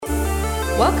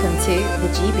Welcome to the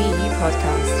GBU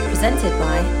podcast, presented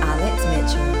by Alex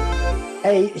Mitchell.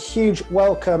 A huge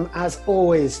welcome, as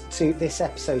always, to this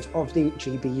episode of the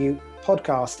GBU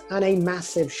podcast, and a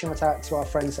massive shout out to our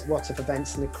friends at What If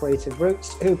Events and the Creative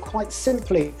Roots, who quite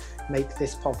simply make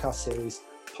this podcast series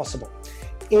possible.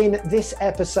 In this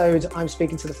episode, I'm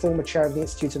speaking to the former chair of the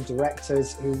Institute of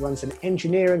Directors, who runs an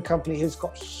engineering company who's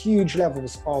got huge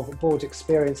levels of board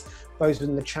experience, both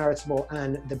within the charitable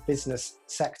and the business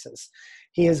sectors.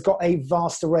 He has got a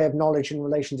vast array of knowledge in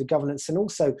relation to governance and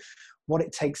also what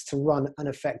it takes to run an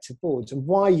effective board and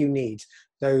why you need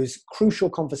those crucial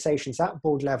conversations at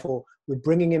board level with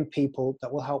bringing in people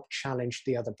that will help challenge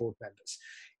the other board members.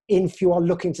 If you are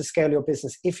looking to scale your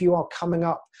business, if you are coming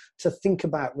up to think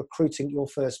about recruiting your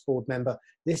first board member,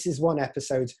 this is one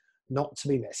episode not to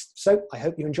be missed. So I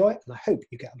hope you enjoy it and I hope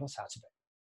you get a lot out of it.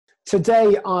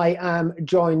 Today, I am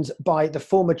joined by the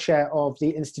former chair of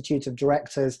the Institute of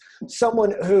Directors,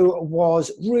 someone who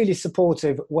was really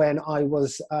supportive when I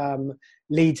was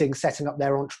setting up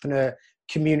their entrepreneur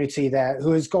community there,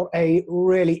 who has got a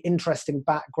really interesting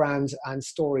background and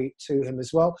story to him as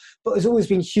well, but has always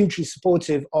been hugely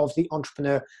supportive of the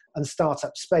entrepreneur and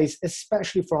startup space,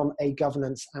 especially from a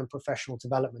governance and professional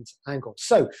development angle.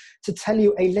 So to tell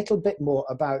you a little bit more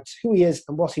about who he is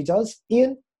and what he does,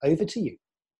 Ian, over to you.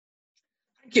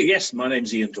 Thank you. Yes, my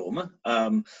name's Ian Dormer.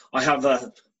 I have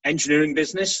an engineering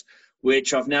business,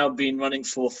 which I've now been running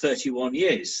for 31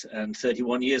 years. And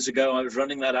 31 years ago, I was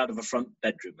running that out of a front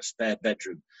bedroom, a spare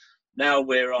bedroom. Now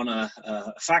we're on a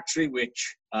factory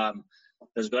which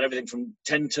has got everything from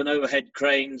 10-ton overhead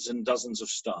cranes and dozens of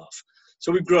staff.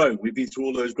 So we've grown. We've been through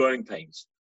all those growing pains.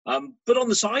 But on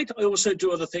the side, I also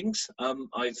do other things.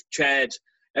 I've chaired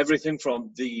everything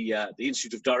from the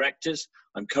Institute of Directors.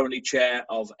 I'm currently chair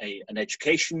of an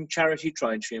education charity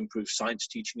trying to improve science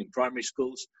teaching in primary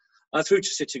schools, through to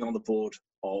sitting on the board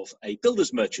of a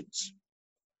builders merchants.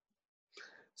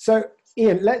 So,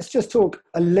 Ian, let's just talk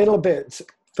a little bit,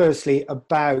 firstly,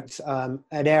 about an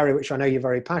area which I know you're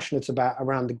very passionate about,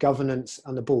 around the governance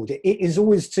and the board. It is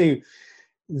always, to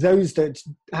those that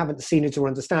haven't seen it or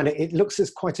understand it, it looks as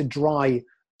quite a dry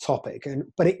topic,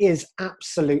 but it is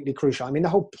absolutely crucial. I mean, the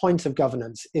whole point of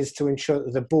governance is to ensure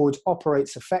that the board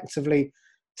operates effectively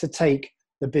to take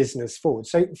the business forward.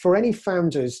 So for any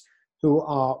founders who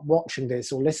are watching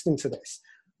this or listening to this,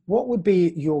 what would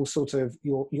be your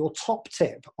your top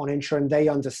tip on ensuring they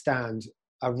understand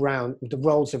around the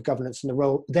roles of governance and the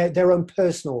role, their own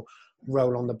personal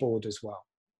role on the board as well?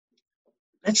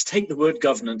 Let's take the word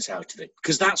governance out of it,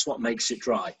 because that's what makes it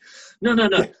dry. No.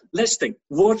 Let's think.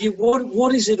 What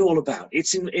is it all about?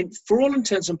 It's for all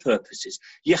intents and purposes,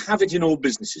 you have it in all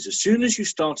businesses. As soon as you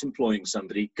start employing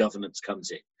somebody, governance comes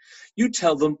in. You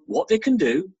tell them what they can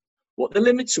do, what the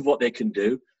limits of what they can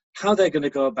do, how they're going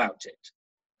to go about it.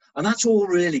 And that's all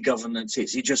really governance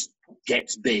is. It just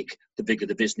gets big the bigger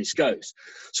the business goes.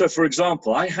 So, for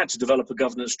example, I had to develop a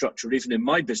governance structure even in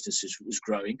my business as it was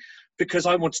growing, because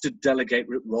I wanted to delegate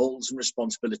roles and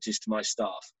responsibilities to my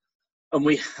staff. And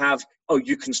we have,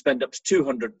 you can spend up to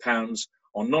 £200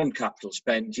 on non-capital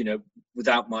spend,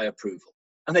 without my approval.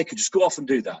 And they could just go off and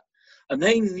do that. And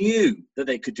they knew that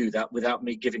they could do that without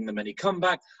me giving them any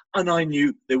comeback. And I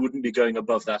knew they wouldn't be going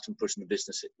above that and putting the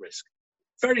business at risk.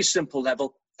 Very simple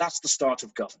level. That's the start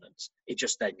of governance. It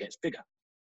just then gets bigger.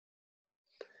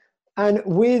 And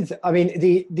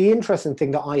the interesting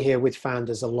thing that I hear with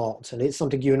founders a lot, and it's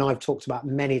something you and I have talked about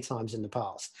many times in the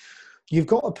past, you've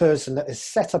got a person that has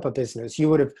set up a business. You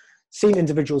would have seen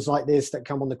individuals like this that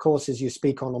come on the courses you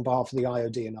speak on behalf of the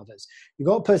IOD and others. You've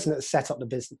got a person that set up the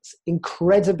business,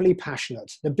 incredibly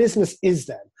passionate. The business is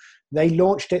them. They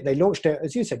launched it,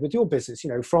 as you said, with your business,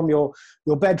 from your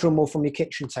bedroom or from your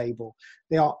kitchen table.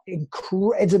 They are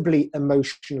incredibly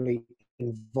emotionally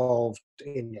involved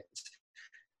in it.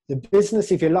 The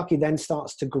business, if you're lucky, then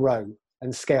starts to grow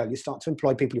and scale. You start to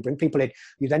employ people, you bring people in,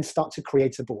 you then start to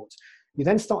create a board. You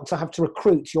then start to have to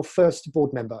recruit your first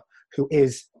board member who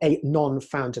is a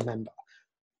non-founder member.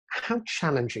 How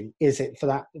challenging is it for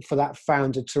that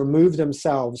founder to remove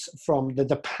themselves from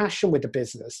the passion with the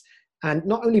business and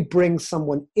not only bring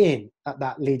someone in at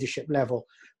that leadership level,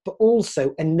 but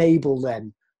also enable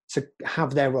them to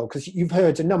have their role? Because you've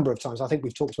heard a number of times, I think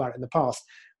we've talked about it in the past,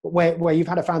 but where you've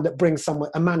had a founder that brings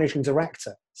a managing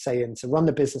director, say, in to run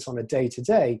the business on a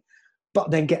day-to-day, but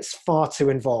then gets far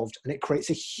too involved and it creates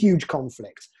a huge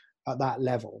conflict at that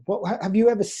level. Have you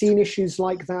ever seen issues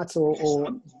like that or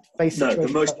faced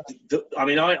situations like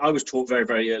that? I was taught very,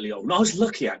 very early on. I was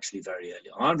lucky, actually, very early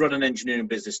on. I run an engineering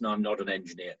business and I'm not an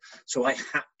engineer. So I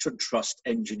had to trust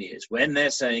engineers. When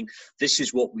they're saying, this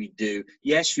is what we do,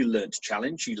 yes, you learn to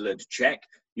challenge, you learn to check,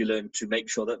 You learn to make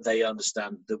sure that they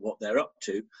understand that what they're up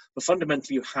to. But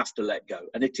fundamentally, you have to let go.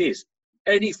 And it is.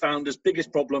 Any founder's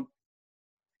biggest problem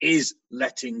is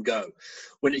letting go.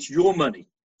 When it's your money,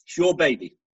 it's your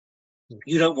baby,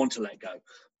 you don't want to let go.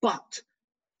 But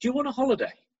do you want a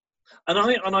holiday?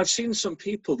 And I've seen some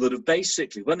people that have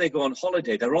basically, when they go on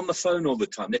holiday, they're on the phone all the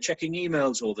time, they're checking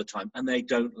emails all the time, and they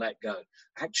don't let go.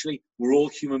 Actually, we're all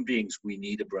human beings. We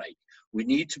need a break. We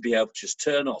need to be able to just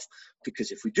turn off,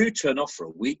 because if we do turn off for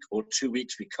a week or 2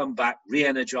 weeks, we come back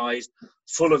re-energized,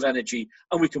 full of energy,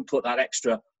 and we can put that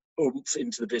extra oomph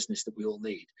into the business that we all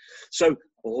need. So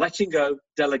letting go,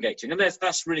 delegating, and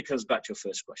that really comes back to your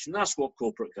first question. That's what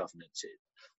corporate governance is.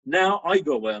 Now I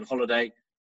go away on holiday.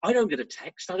 I don't get a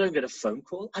text, I don't get a phone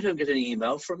call, I don't get an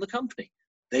email from the company.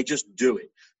 They just do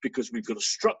it because we've got a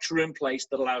structure in place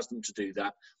that allows them to do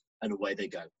that, and away they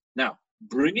go. Now,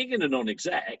 bringing in a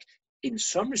non-exec, in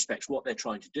some respects, what they're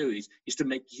trying to do is to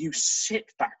make you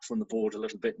sit back from the board a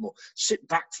little bit more, sit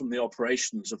back from the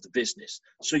operations of the business,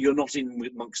 so you're not in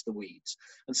amongst the weeds,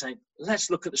 and saying, let's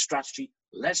look at the strategy,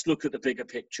 let's look at the bigger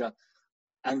picture.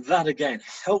 And that, again,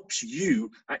 helps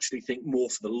you actually think more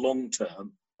for the long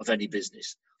term of any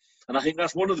business. And I think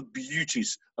that's one of the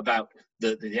beauties about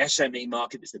the SME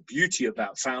market. It's the beauty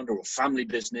about founder or family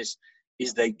business,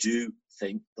 is they do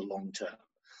think the long term.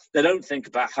 They don't think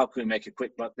about how can we make a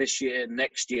quick buck this year,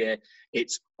 next year.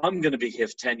 It's, I'm going to be here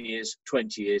for 10 years,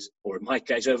 20 years, or in my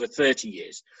case, over 30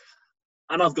 years.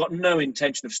 And I've got no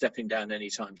intention of stepping down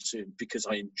anytime soon, because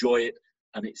I enjoy it,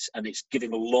 and it's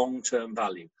giving a long-term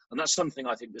value. And that's something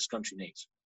I think this country needs.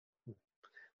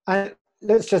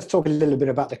 Let's just talk a little bit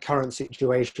about the current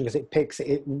situation, because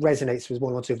it resonates with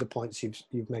one or two of the points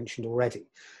you've mentioned already.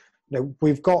 You know,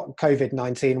 we've got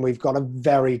COVID-19, we've got a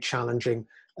very challenging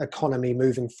economy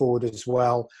moving forward as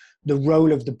well. The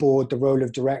role of the board, the role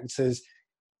of directors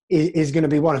is going to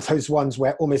be one of those ones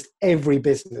where almost every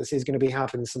business is going to be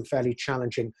having some fairly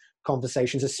challenging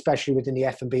conversations, especially within the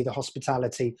F&B, the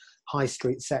hospitality, high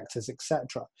street sectors,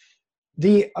 etc.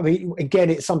 Again,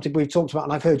 it's something we've talked about,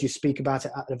 and I've heard you speak about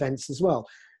it at events as well.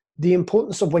 The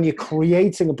importance of, when you're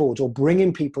creating a board or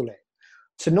bringing people in,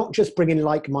 to not just bring in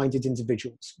like-minded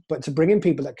individuals, but to bring in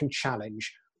people that can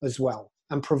challenge as well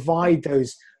and provide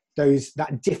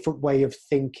that different way of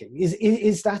thinking.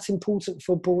 Is that important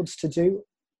for boards to do?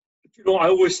 You know, I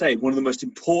always say one of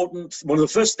the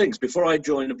first things before I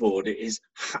join a board is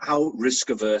how risk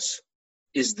averse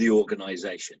is the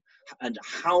organization, and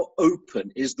how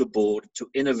open is the board to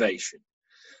innovation.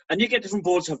 And you get different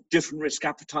boards have different risk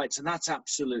appetites, and that's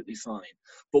absolutely fine.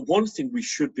 But one thing we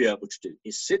should be able to do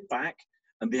is sit back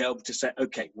and be able to say,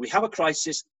 okay, we have a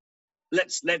crisis.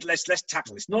 Let's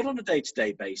tackle this, not on a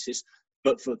day-to-day basis,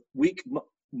 but for weeks,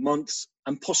 months,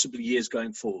 and possibly years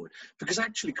going forward. Because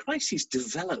actually, crises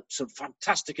develop some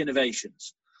fantastic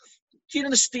innovations. Do you know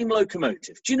the steam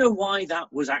locomotive? Do you know why that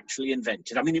was actually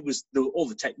invented? I mean, it was all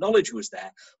the technology was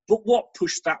there, but what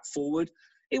pushed that forward?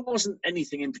 It wasn't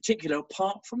anything in particular,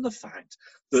 apart from the fact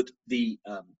that the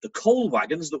coal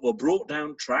wagons that were brought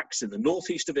down tracks in the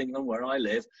northeast of England, where I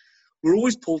live, were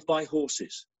always pulled by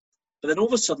horses. But then all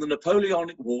of a sudden, the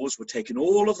Napoleonic Wars were taking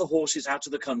all of the horses out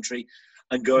of the country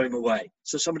and going away.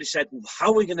 So somebody said, well,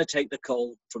 how are we going to take the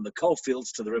coal from the coal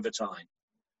fields to the River Tyne?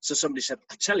 So somebody said,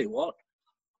 I tell you what,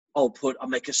 I'll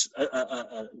make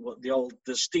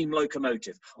the steam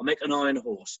locomotive. I'll make an iron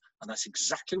horse. And that's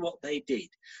exactly what they did.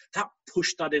 That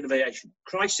pushed that innovation.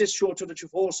 Crisis, shortage of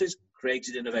horses,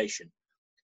 created innovation.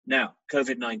 Now,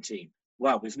 COVID-19.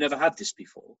 Wow, we've never had this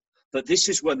before. But this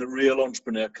is when the real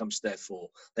entrepreneur comes to their fore.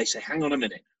 They say, hang on a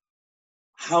minute.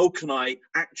 How can I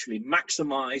actually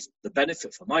maximize the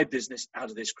benefit for my business out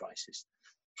of this crisis?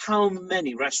 How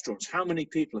many restaurants, how many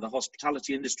people in the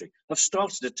hospitality industry have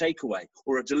started a takeaway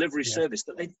or a delivery service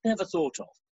that they'd never thought of?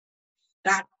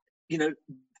 That,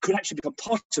 could actually become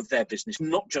part of their business,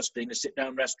 not just being a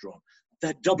sit-down restaurant.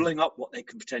 They're doubling up what they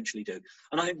can potentially do.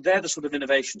 And I think they're the sort of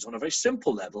innovations on a very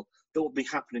simple level that will be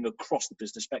happening across the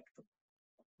business spectrum.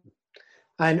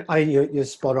 And you're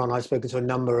spot on. I've spoken to a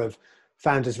number of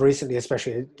founders recently,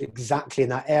 especially exactly in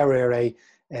that area,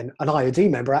 an IOD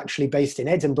member actually based in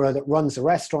Edinburgh that runs a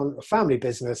restaurant, a family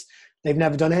business. They've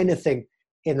never done anything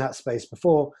in that space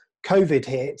before. COVID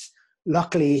hit.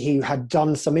 Luckily, he had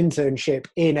done some internship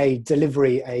in a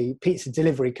pizza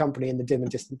delivery company in the dim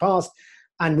and distant past,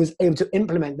 and was able to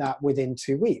implement that within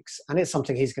 2 weeks. And it's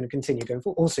something he's going to continue going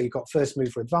forward. Also, he got first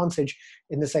mover advantage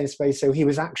in the same space. So he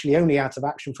was actually only out of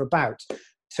action for about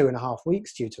 2.5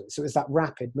 weeks due to it. So it was that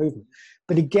rapid movement.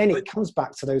 But again, it comes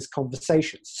back to those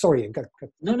conversations. Sorry, Ian, go.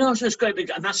 No, it's great.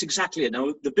 And that's exactly it.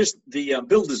 Now, the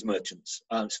builders merchants,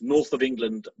 north of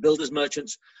England, builders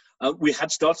merchants, We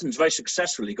had started and very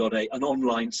successfully got an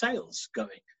online sales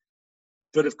going.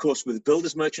 But of course, with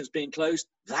builders merchants being closed,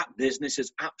 that business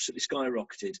has absolutely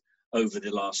skyrocketed over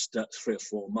the last 3 or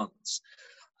 4 months.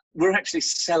 We're actually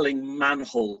selling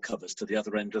manhole covers to the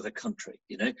other end of the country,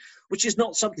 which is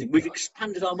not something. We've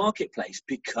expanded our marketplace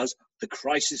because the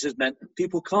crisis has meant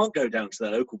people can't go down to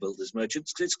their local builders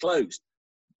merchants because it's closed.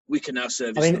 We can now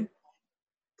service them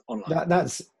online.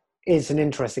 It's an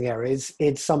interesting area.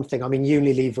 It's something.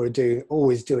 Unilever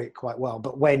always do it quite well,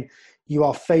 but when you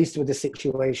are faced with a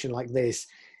situation like this,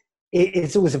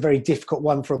 it's always a very difficult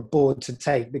one for a board to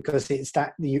take, because it's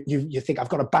that you think, I've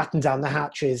got to batten down the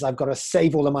hatches, I've got to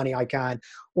save all the money I can,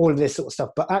 all of this sort of stuff.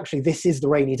 But actually, this is the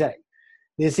rainy day.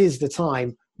 This is the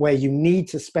time where you need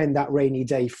to spend that rainy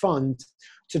day fund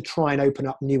to try and open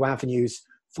up new avenues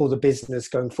for the business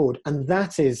going forward. And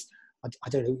that is, I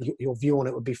don't know, your view on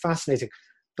it would be fascinating,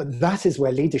 but that is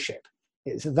where leadership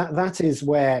is. That is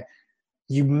where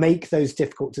you make those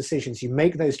difficult decisions, you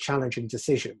make those challenging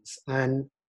decisions, and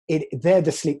they're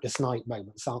the sleepless night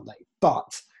moments, aren't they?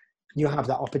 But you have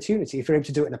that opportunity. If you're able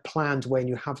to do it in a planned way and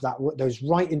you have those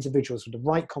right individuals with the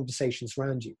right conversations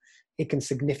around you, it can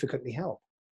significantly help.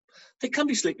 They can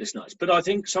be sleepless nights, but I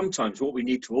think sometimes what we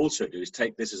need to also do is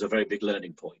take this as a very big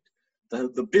learning point.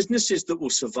 The businesses that will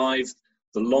survive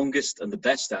the longest and the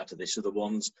best out of this are the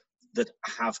ones that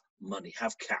have money,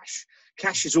 have cash.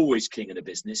 Cash is always king in a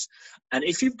business. And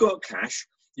if you've got cash,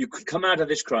 you could come out of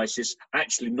this crisis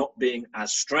actually not being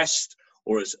as stressed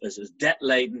or as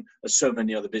debt-laden as so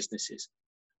many other businesses.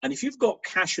 And if you've got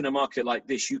cash in a market like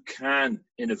this, you can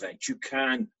innovate, you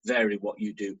can vary what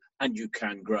you do, and you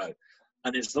can grow.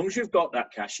 And as long as you've got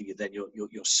that cash, then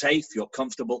you're safe, you're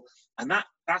comfortable, and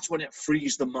that's when it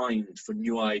frees the mind for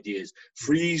new ideas,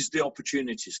 frees the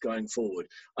opportunities going forward.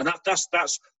 And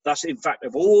that's in fact,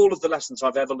 of all of the lessons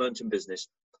I've ever learned in business.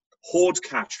 Hoard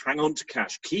cash, hang on to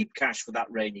cash, keep cash for that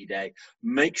rainy day.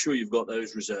 Make sure you've got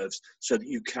those reserves so that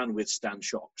you can withstand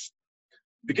shocks.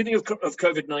 Beginning of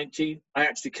COVID-19, I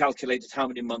actually calculated how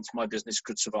many months my business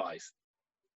could survive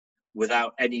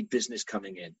without any business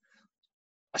coming in.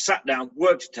 I sat down,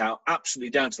 worked it out,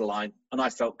 absolutely down to the line, and I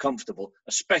felt comfortable,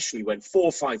 especially when 4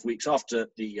 or 5 weeks after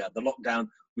the lockdown,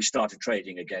 we started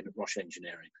trading again at Roche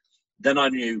Engineering. Then I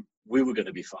knew we were going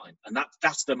to be fine. And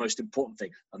that's the most important thing.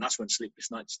 And that's when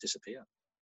sleepless nights disappear.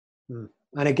 And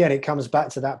again, it comes back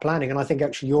to that planning. And I think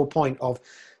actually your point of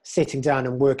sitting down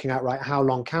and working out, right, how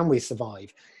long can we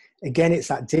survive? Again, it's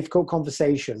that difficult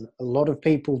conversation. A lot of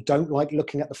people don't like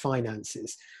looking at the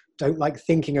finances, don't like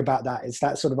thinking about that. It's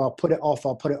that sort of, I'll put it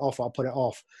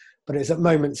off. But it's at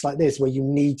moments like this where you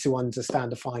need to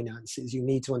understand the finances. You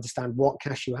need to understand what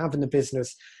cash you have in the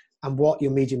business and what your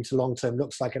medium to long term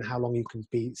looks like and how long you can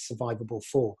be survivable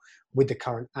for with the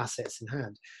current assets in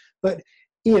hand. But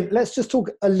Ian, let's just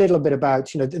talk a little bit about,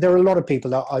 there are a lot of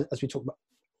people that are, as we talk about,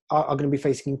 are going to be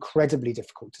facing incredibly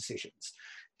difficult decisions.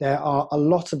 There are a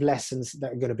lot of lessons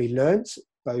that are going to be learned,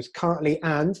 both currently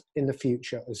and in the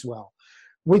future as well.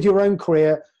 With your own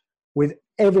career, with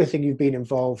everything you've been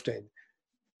involved in,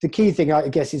 the key thing, I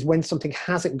guess, is when something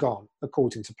hasn't gone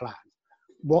according to plan,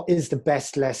 what is the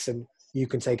best lesson you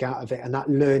can take out of it and that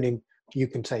learning you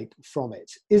can take from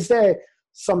it? Is there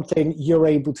something you're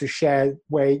able to share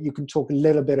where you can talk a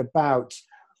little bit about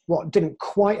what didn't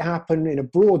quite happen in a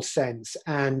broad sense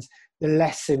and the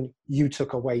lesson you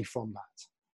took away from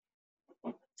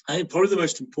that? I think probably the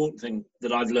most important thing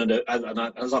that I've learned,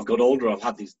 and as I've got older, I've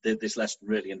had this lesson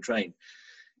really entrained,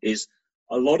 is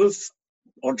a lot of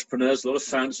entrepreneurs, a lot of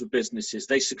founders of businesses,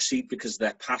 they succeed because of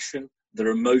their passion, their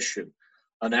emotion,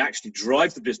 and they actually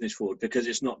drive the business forward because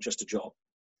it's not just a job.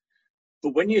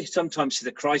 But when you sometimes see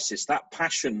the crisis, that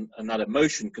passion and that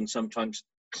emotion can sometimes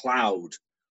cloud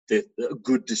the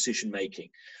good decision making.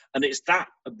 And it's that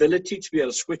ability to be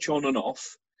able to switch on and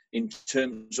off in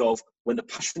terms of when the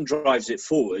passion drives it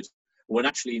forward, when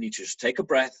actually you need to just take a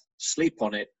breath, sleep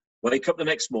on it, wake up the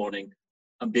next morning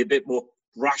and be a bit more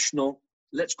rational,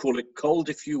 let's call it cold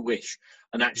if you wish,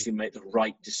 and actually make the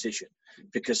right decision,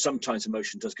 because sometimes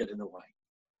emotion does get in the way.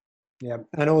 Yeah,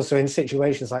 and also in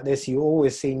situations like this, you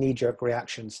always see knee-jerk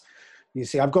reactions. You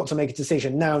see, I've got to make a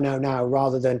decision now,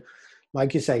 rather than,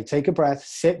 like you say, take a breath,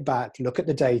 sit back, look at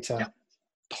the data,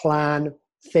 plan,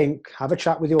 think, have a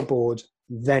chat with your board,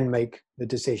 then make the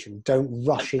decision. Don't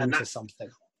rush into something.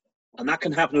 And that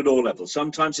can happen at all levels.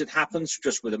 Sometimes it happens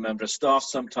just with a member of staff.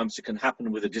 Sometimes it can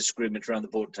happen with a disagreement around the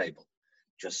board table.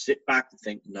 Just sit back and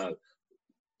think, no,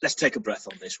 let's take a breath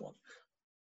on this one.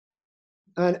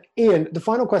 And Ian, the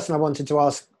final question I wanted to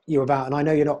ask you about, and I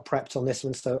know you're not prepped on this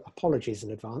one, so apologies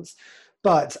in advance,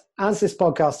 but as this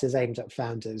podcast is aimed at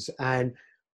founders, and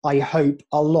I hope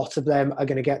a lot of them are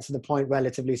going to get to the point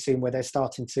relatively soon where they're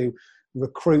starting to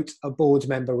recruit a board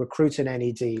member, recruit an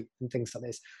NED and things like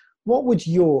this. What would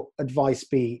your advice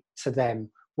be to them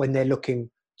when they're looking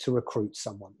to recruit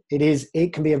someone?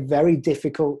 It can be a very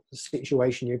difficult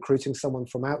situation. You're recruiting someone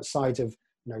from outside of,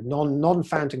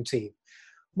 non-founding team.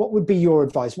 What would be your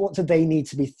advice? What do they need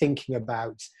to be thinking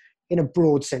about in a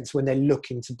broad sense when they're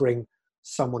looking to bring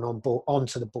someone on board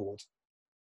onto the board?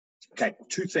 Okay,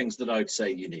 two things that I would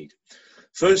say you need.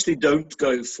 Firstly, don't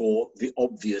go for the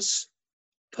obvious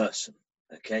person.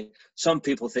 Okay, some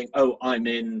people think, oh, I'm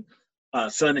in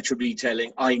furniture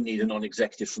retailing, I need a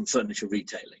non-executive from furniture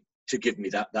retailing to give me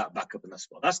that backup and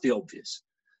support. That's the obvious.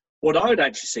 What I would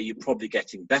actually say you're probably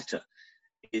getting better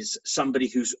is somebody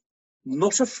who's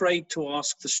not afraid to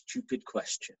ask the stupid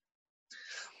question.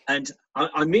 And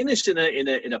I mean this in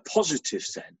a positive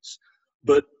sense,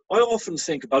 but I often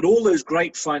think about all those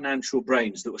great financial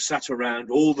brains that were sat around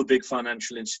all the big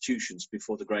financial institutions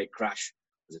before the great crash,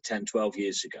 was it 10, 12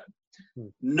 years ago.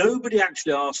 Nobody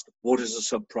actually asked, what is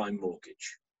a subprime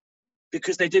mortgage?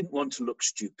 Because they didn't want to look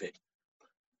stupid.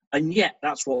 And yet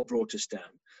that's what brought us down.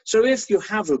 So if you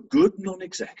have a good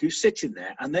non-exec who's sitting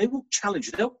there and they will challenge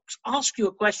you, they'll ask you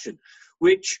a question,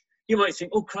 which you might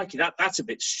think, oh, crikey, that's a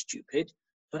bit stupid.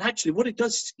 But actually what it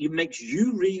does is it makes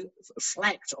you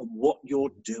reflect on what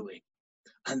you're doing.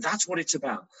 And that's what it's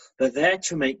about. They're there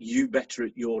to make you better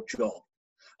at your job.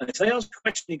 And if they ask a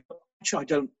question, I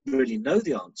don't really know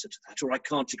the answer to that, or I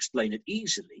can't explain it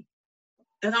easily,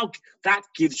 then that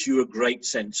gives you a great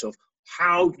sense of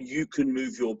how you can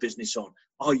move your business on.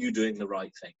 Are you doing the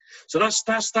right thing? So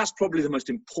that's probably the most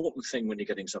important thing when you're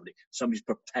getting somebody. Somebody's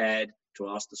prepared to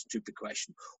ask the stupid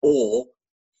question, or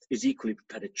is equally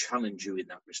prepared to challenge you in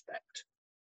that respect.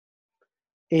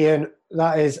 Ian,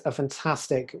 that is a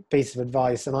fantastic piece of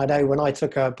advice. And I know when I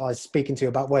was speaking to you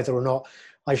about whether or not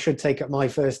I should take up my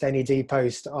first NED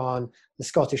post on the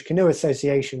Scottish Canoe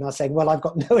Association, I was saying, well, I've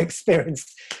got no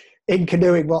experience in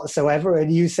canoeing whatsoever.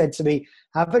 And you said to me,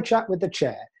 have a chat with the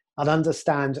chair and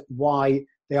understand why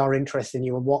they are interested in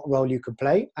you and what role you could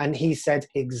play. And he said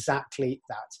exactly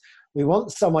that. We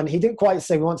want someone, he didn't quite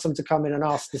say we want someone to come in and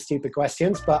ask the stupid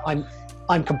questions, but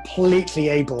I'm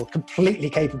completely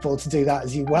capable to do that,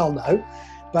 as you well know.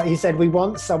 But he said we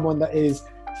want someone that is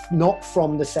not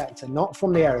from the sector, not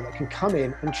from the area, that can come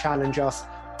in and challenge us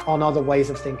on other ways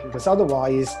of thinking, because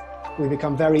otherwise we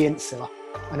become very insular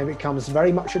and it becomes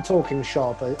very much a talking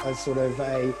shop, a sort of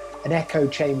an echo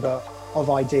chamber of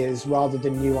ideas rather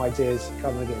than new ideas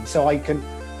coming in. So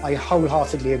I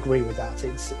wholeheartedly agree with that.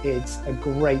 It's a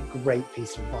great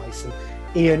piece of advice. And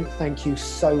Ian, thank you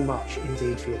so much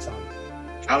indeed for your time.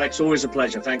 Alex, always a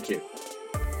pleasure. Thank you.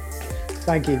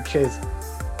 Thank you. Cheers.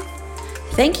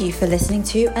 Thank you for listening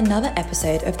to another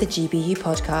episode of the GBU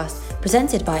podcast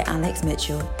presented by Alex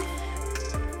Mitchell.